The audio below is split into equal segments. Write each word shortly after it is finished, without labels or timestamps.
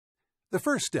The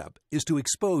first step is to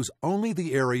expose only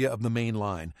the area of the main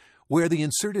line where the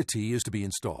Inserta Tee is to be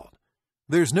installed.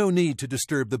 There's no need to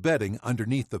disturb the bedding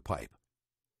underneath the pipe.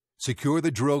 Secure the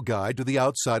drill guide to the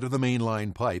outside of the main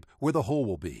line pipe where the hole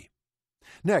will be.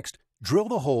 Next, drill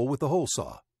the hole with the hole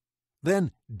saw.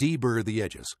 Then deburr the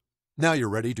edges. Now you're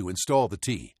ready to install the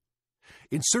tee.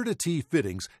 Inserta Tee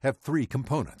fittings have three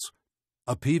components: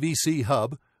 a PVC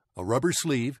hub, a rubber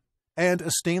sleeve, and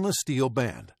a stainless steel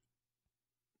band.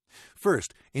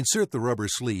 First, insert the rubber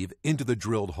sleeve into the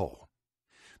drilled hole.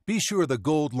 Be sure the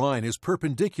gold line is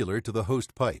perpendicular to the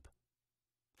host pipe.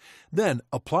 Then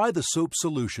apply the soap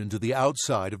solution to the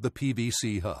outside of the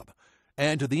PVC hub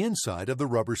and to the inside of the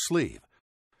rubber sleeve,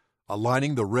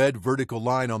 aligning the red vertical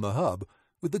line on the hub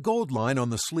with the gold line on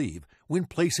the sleeve when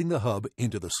placing the hub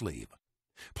into the sleeve.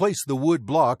 Place the wood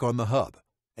block on the hub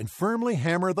and firmly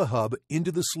hammer the hub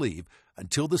into the sleeve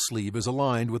until the sleeve is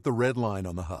aligned with the red line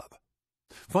on the hub.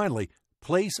 Finally,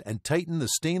 place and tighten the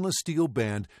stainless steel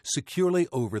band securely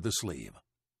over the sleeve.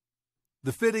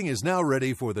 The fitting is now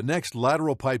ready for the next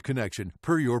lateral pipe connection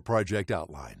per your project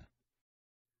outline.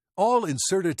 All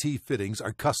Inserta Tee fittings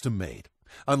are custom-made.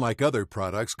 Unlike other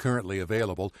products currently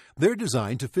available, they're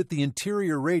designed to fit the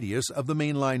interior radius of the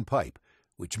mainline pipe,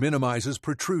 which minimizes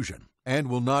protrusion and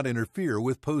will not interfere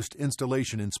with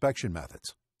post-installation inspection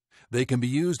methods. They can be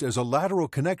used as a lateral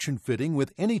connection fitting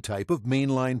with any type of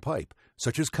mainline pipe,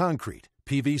 such as concrete,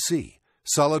 PVC,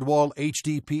 solid wall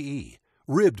HDPE,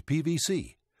 ribbed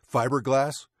PVC,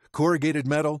 fiberglass, corrugated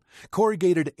metal,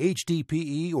 corrugated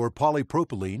HDPE or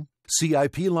polypropylene,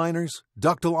 CIP liners,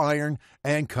 ductile iron,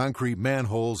 and concrete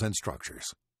manholes and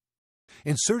structures.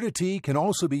 Inserta Tee can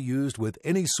also be used with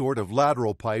any sort of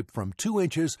lateral pipe from 2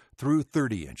 inches through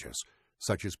 30 inches,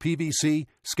 such as PVC,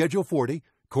 Schedule 40,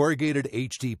 corrugated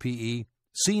HDPE,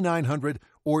 C900,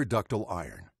 or ductile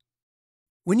iron.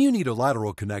 When you need a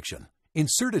lateral connection,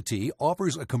 Inserta Tee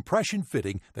offers a compression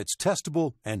fitting that's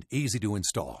testable and easy to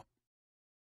install.